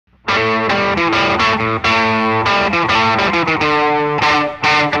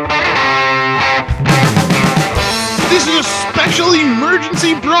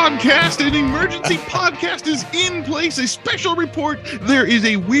emergency broadcast, an emergency podcast is in place. A special report. There is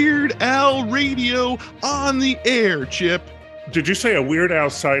a Weird Al radio on the air, Chip. Did you say a Weird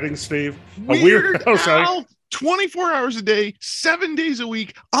Al sighting, Steve? Weird Al, 24 hours a day, 7 days a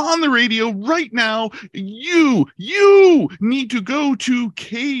week on the radio right now. You need to go to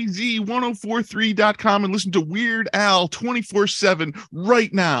kz1043.com and listen to Weird Al 24/7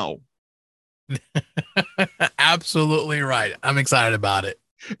 right now. Absolutely right. I'm excited about it.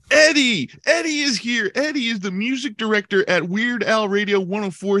 Eddie is here. Eddie is the music director at Weird Al Radio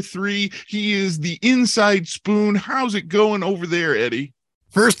 1043. He is the inside spoon. How's it going over there, Eddie?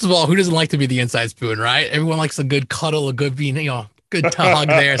 First of all, who doesn't like to be the inside spoon, right? Everyone likes a good cuddle, a good being, good hug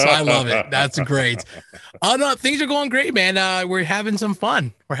there. So I love it. That's great. Oh no, things are going great, man. We're having some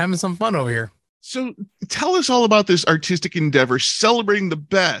fun. We're having some fun over here. So tell us all about this artistic endeavor, celebrating the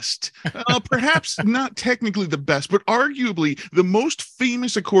best, perhaps not technically the best, but arguably the most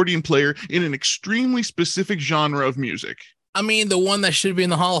famous accordion player in an extremely specific genre of music. I mean, the one that should be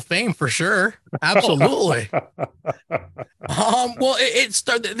in the Hall of Fame for sure. Absolutely. Well, it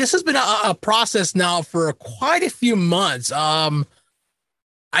started. This has been a process now for quite a few months. I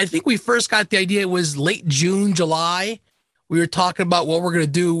think we first got the idea. It was late June, July. We were talking about what we're going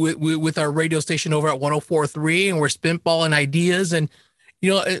to do with our radio station over at 104.3, and we're spitballing ideas. And,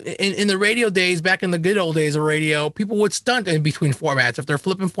 in the radio days, back in the good old days of radio, people would stunt in between formats. If they're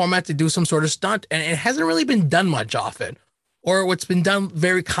flipping formats, they do some sort of stunt, and it hasn't really been done much often. Or what's been done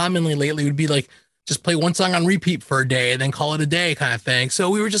very commonly lately would be like, just play one song on repeat for a day and then call it a day kind of thing. So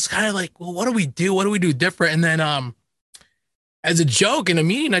we were just kind of like, well, what do we do? What do we do different? And then as a joke in a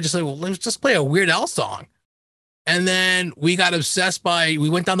meeting, I just like, well, let's just play a Weird Al song. And then we got obsessed we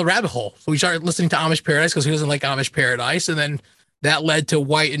went down the rabbit hole. So we started listening to Amish Paradise because who doesn't like Amish Paradise? And then that led to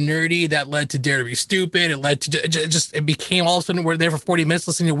White and Nerdy. That led to Dare to Be Stupid. It led to it became all of a sudden we're there for 40 minutes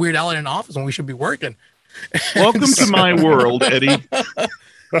listening to Weird Al in an office when we should be working. Welcome to my world, Eddie.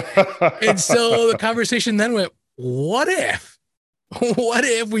 And so the conversation then went, what if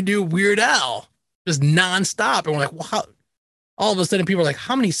we do Weird Al just nonstop? And we're like, wow. All of a sudden, people are like,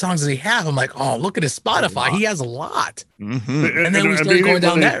 how many songs does he have? I'm like, oh, look at his Spotify. He has a lot. Mm-hmm. And then we started going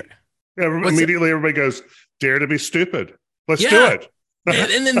down there. Yeah, immediately, everybody goes, Dare to Be Stupid. Let's do it.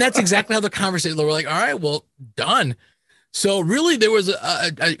 and then that's exactly how the conversation, we're like, all right, well, done. So really, there was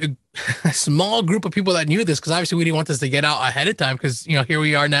a small group of people that knew this because obviously we didn't want this to get out ahead of time because, here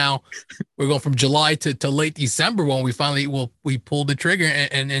we are now. We're going from July to late December when we finally, we pulled the trigger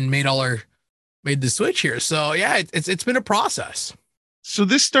and made the switch here. So yeah, it's been a process. So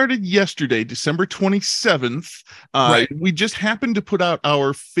this started yesterday, December 27th. Right. We just happened to put out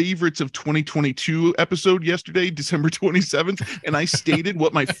our favorites of 2022 episode yesterday, December 27th. And I stated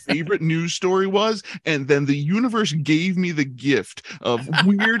what my favorite news story was. And then the universe gave me the gift of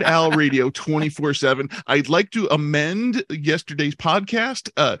Weird Al Radio 24/7. I'd like to amend yesterday's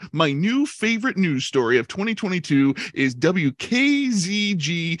podcast. My new favorite news story of 2022 is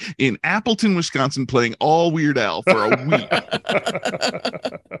WKZG in Appleton, Wisconsin, playing all Weird Al for a week.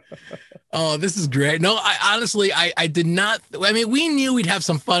 Oh, this is great. No, I did not. I mean, we knew we'd have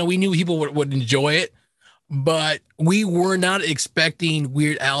some fun. We knew people would enjoy it, but we were not expecting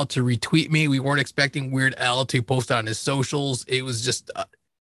Weird Al to retweet me. We weren't expecting Weird Al to post on his socials. It was just,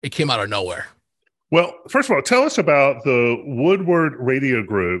 it came out of nowhere. Well, first of all, tell us about the Woodward Radio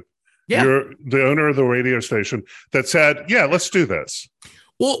Group. Yeah. You're the owner of the radio station that said, yeah, let's do this.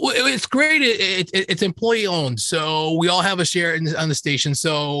 Well, it's great. It's employee owned. So we all have a share on the station.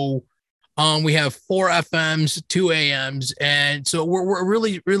 So we have 4 FMs, 2 AMs. And so we're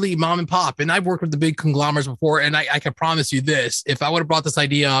really, really mom and pop. And I've worked with the big conglomerates before. And I can promise you this, if I would have brought this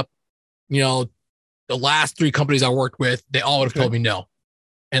idea up, the last 3 companies I worked with, they all would have told me no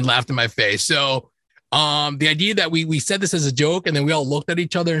and laughed in my face. So the idea that we said this as a joke and then we all looked at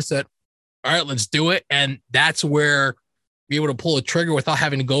each other and said, all right, let's do it. And that's where be able to pull a trigger without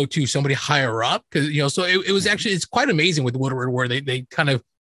having to go to somebody higher up. Cause so it was actually, it's quite amazing with Woodward where they kind of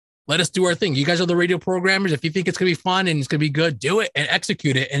let us do our thing. You guys are the radio programmers. If you think it's going to be fun and it's going to be good, do it and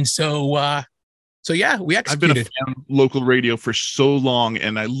execute it. And so yeah, we executed. I've been a fan of local radio for so long,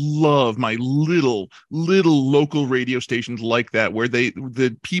 and I love my little local radio stations like that, where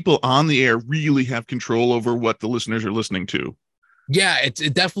the people on the air really have control over what the listeners are listening to. Yeah, it's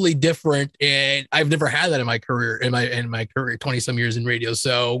definitely different, and I've never had that in my career, in my career, 20 some years in radio.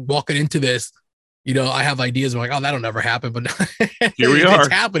 So walking into this, I have ideas. I'm like, oh, that'll never happen, but here we are.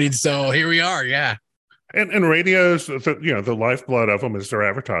 It's happening. So here we are. Yeah. And radios, the lifeblood of them is their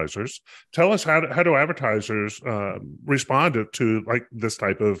advertisers. Tell us how do advertisers respond to like this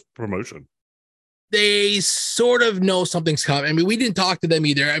type of promotion? They sort of know something's coming. I mean, we didn't talk to them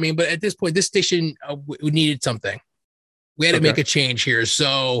either. I mean, but at this point, this station we needed something. We had to make a change here.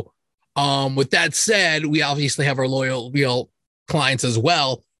 So, with that said, we obviously have our loyal clients as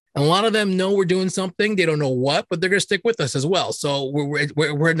well. And a lot of them know we're doing something. They don't know what, but they're going to stick with us as well. So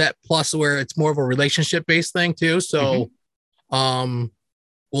we're in that plus where it's more of a relationship based thing too. So,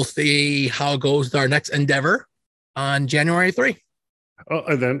 we'll see how it goes with our next endeavor on January 3. Oh,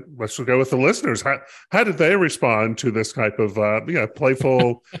 and then let's go with the listeners. How did they respond to this type of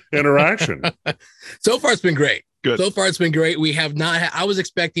playful interaction? So far, it's been great. Good. So far, it's been great. We have not. I was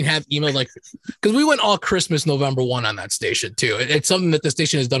expecting to have emails like, because we went all Christmas November 1 on that station too. It's something that the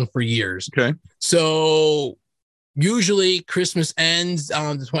station has done for years. Okay. So usually Christmas ends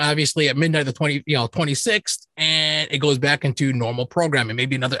obviously at midnight the 26th, and it goes back into normal programming.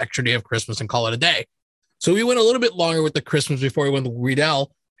 Maybe another extra day of Christmas and call it a day. So we went a little bit longer with the Christmas before we went to Weird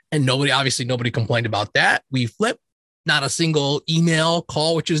Al, and nobody complained about that. We flipped, not a single email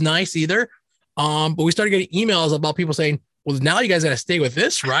call, which is nice either. But we started getting emails about people saying, well, now you guys got to stay with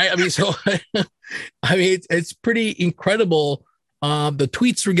this, right? I mean, so, I mean, it's pretty incredible. The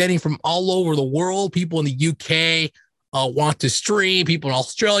tweets we're getting from all over the world, people in the UK want to stream, people in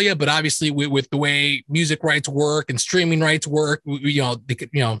Australia, but obviously with the way music rights work and streaming rights work,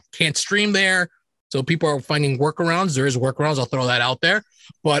 they can't stream there. So people are finding workarounds. There is workarounds. I'll throw that out there.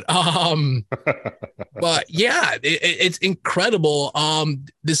 But yeah, it's incredible.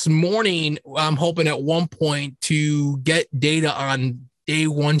 This morning, I'm hoping at one point to get data on day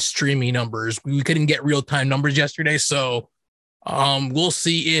one streaming numbers. We couldn't get real time numbers yesterday, so we'll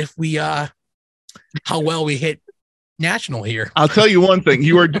see if we how well we hit national here. I'll tell you one thing: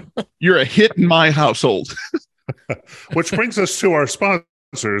 you're a hit in my household. Which brings us to our sponsor.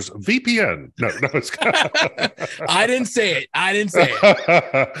 VPN. No, it's I didn't say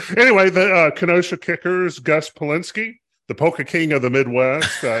it. Anyway, the Kenosha Kickers, Gus Polinski, the polka king of the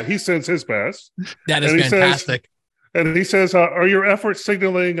Midwest, he sends his best. That is fantastic. He says, are your efforts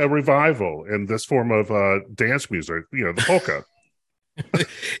signaling a revival in this form of dance music, the polka?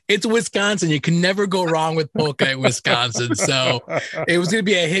 It's Wisconsin. You can never go wrong with polka in Wisconsin. So it was going to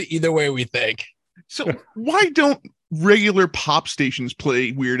be a hit either way, we think. So why don't regular pop stations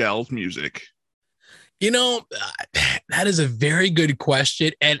play Weird Al's music? That is a very good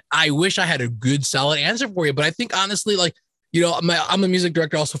question, and I wish I had a good solid answer for you, but I think honestly, I'm a music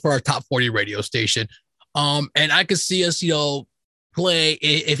director also for our Top 40 radio station, and I could see us play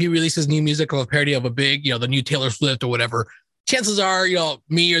if he releases new music of a parody of a big the new Taylor Swift or whatever. Chances are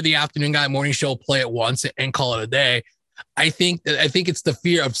me or the afternoon guy morning show play it once and call it a day. I think it's the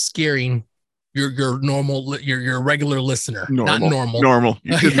fear of scaring your normal, your regular listener. Not normal.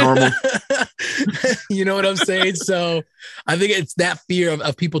 You said normal. You know what I'm saying? So I think it's that fear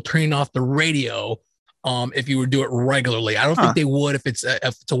of people turning off the radio. If you would do it regularly, I don't think they would if it's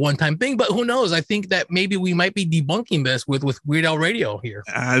a one-time thing, but who knows? I think that maybe we might be debunking this with Weird Al Radio here.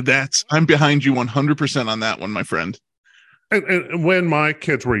 I'm behind you 100% on that one, my friend. And when my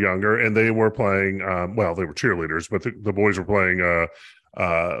kids were younger and they were playing, they were cheerleaders, but the boys were playing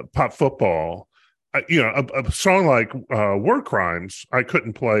pop football. A song like Word Crimes, I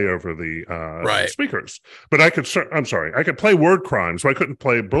couldn't play over the speakers, but I could play Word Crimes, but I couldn't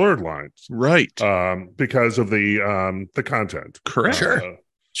play Blurred Lines, right? Because of the content. Correct.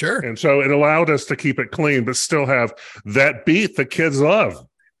 Sure. And so it allowed us to keep it clean, but still have that beat that kids love.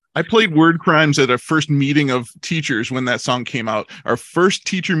 I played Word Crimes at our first meeting of teachers when that song came out. Our first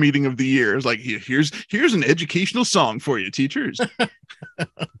teacher meeting of the year. It was like, here's an educational song for you, teachers.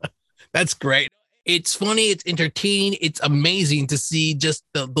 That's great. It's funny. It's entertaining. It's amazing to see just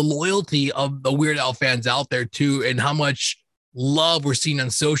the loyalty of the Weird Al fans out there too, and how much love we're seeing on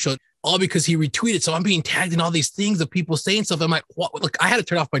social. All because he retweeted. So I'm being tagged in all these things of people saying stuff. I'm like, what? Look, I had to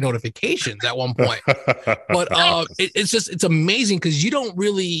turn off my notifications at one point. But it's amazing because you don't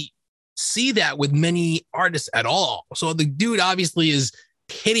really see that with many artists at all. So the dude obviously is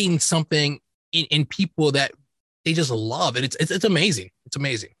hitting something in people that they just love. And it's amazing. It's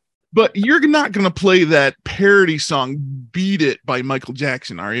amazing. But you're not going to play that parody song "Beat It" by Michael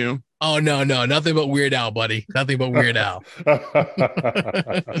Jackson, are you? Oh, no, nothing but Weird Al, buddy. Nothing but Weird Al.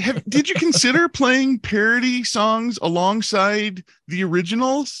 Did you consider playing parody songs alongside the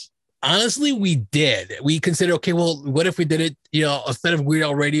originals? Honestly, we did. We considered, okay, well, what if we did it, instead of Weird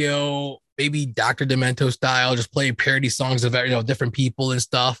Al Radio, maybe Dr. Demento style, just play parody songs of different people and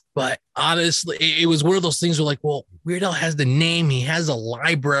stuff. But honestly, it was one of those things where like, well, Weird Al has the name, he has a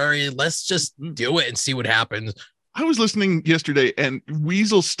library. Let's just do it and see what happens. I was listening yesterday and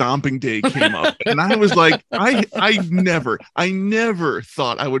Weasel Stomping Day came up and I was like, I never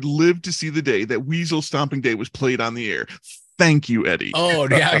thought I would live to see the day that Weasel Stomping Day was played on the air. Thank you, Eddie. Oh,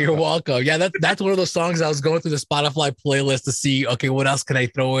 yeah, you're welcome. Yeah, that's one of those songs I was going through the Spotify playlist to see, okay, what else can I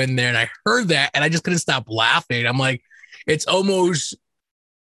throw in there? And I heard that and I just couldn't stop laughing. I'm like, it's almost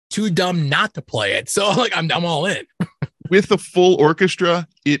too dumb not to play it. So like I'm all in. With the full orchestra,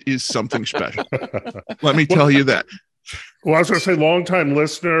 it is something special. Let me tell you that. Well, I was going to say, longtime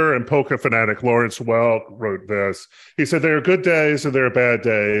listener and polka fanatic Lawrence Welk wrote this. He said, there are good days and there are bad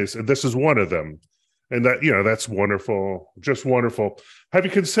days, and this is one of them. And that, that's wonderful. Just wonderful. Have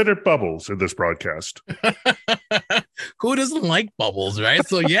you considered Bubbles in this broadcast? Who doesn't like Bubbles, right?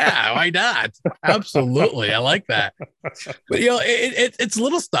 So yeah, why not? Absolutely. I like that. But it's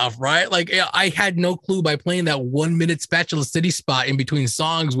little stuff, right? Like I had no clue by playing that 1 minute Spatula City spot in between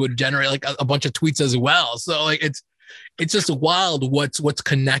songs would generate like a bunch of tweets as well. So like it's just wild what's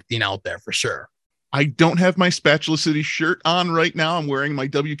connecting out there for sure. I don't have my Spatula City shirt on right now. I'm wearing my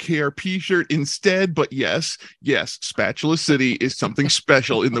WKRP shirt instead. But yes, Spatula City is something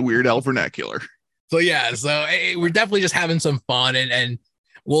special in the Weird Al vernacular. So yeah, we're definitely just having some fun, and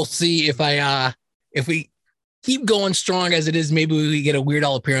we'll see if we keep going strong as it is. Maybe we get a Weird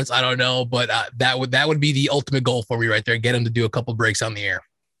Al appearance. I don't know, but that would be the ultimate goal for me right there. Get him to do a couple breaks on the air.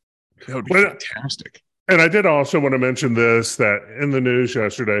 That would be fantastic. And I did also want to mention this, that in the news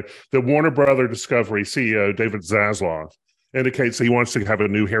yesterday, the Warner Brother Discovery CEO, David Zaslav, indicates he wants to have a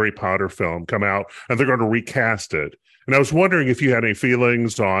new Harry Potter film come out, and they're going to recast it. And I was wondering if you had any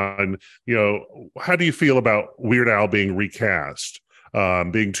feelings on, how do you feel about Weird Al being recast,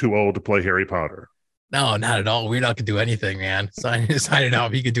 being too old to play Harry Potter? No, not at all. Weird Al could do anything, man. Sign it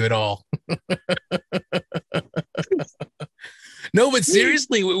out. He could do it all. No, but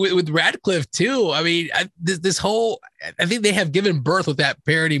seriously, with Radcliffe too. I mean, this whole, I think they have given birth with that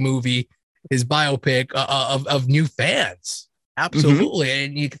parody movie, his biopic of new fans. Absolutely. Mm-hmm.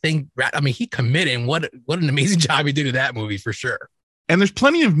 And you think, he committed, and what an amazing job he did with that movie for sure. And there's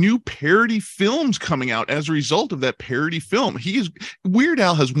plenty of new parody films coming out as a result of that parody film. Weird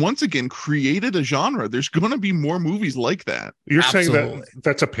Al has once again created a genre. There's going to be more movies like that. You're saying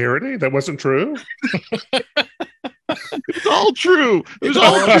that's a parody? That wasn't true? It's all true. It's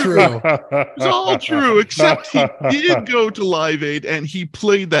all true. It's all true, except he did go to Live Aid and he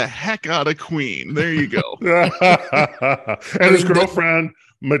played the heck out of Queen. There you go. And his girlfriend,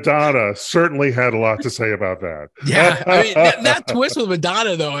 Madonna, certainly had a lot to say about that. Yeah. I mean, that twist with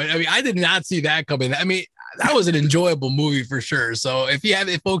Madonna, though, I did not see that coming. I mean, that was an enjoyable movie for sure. So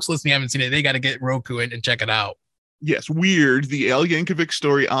if folks listening haven't seen it, they got to get Roku and check it out. Yes, Weird, the Al Yankovic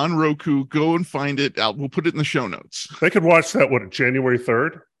story on Roku. Go and find it. We'll put it in the show notes. They could watch that, January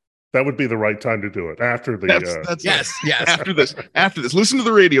 3rd? That would be the right time to do it after the. Yes. After this, listen to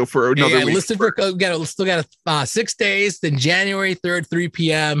the radio for another week. Listen still got 6 days. Then January 3rd, 3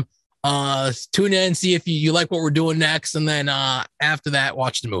 p.m. Tune in, see if you like what we're doing next, and then after that,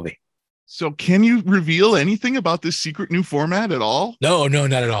 watch the movie. So, can you reveal anything about this secret new format at all? No,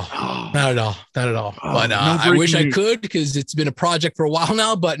 not at all. Not at all. But I wish I could, because it's been a project for a while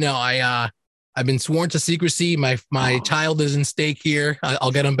now. But no, I've been sworn to secrecy. My child is in stake here.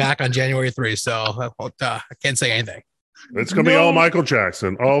 I'll get him back on January 3. So I can't say anything. It's going to be all Michael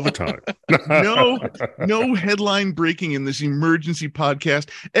Jackson all the time. No headline breaking in this emergency podcast.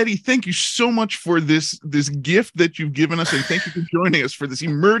 Eddie, thank you so much for this gift that you've given us. And thank you for joining us for this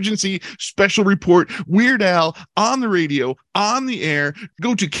emergency special report. Weird Al on the radio, on the air.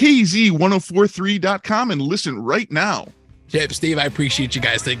 Go to kz1043.com and listen right now. Steve, I appreciate you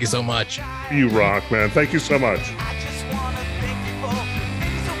guys. Thank you so much. You rock, man. Thank you so much.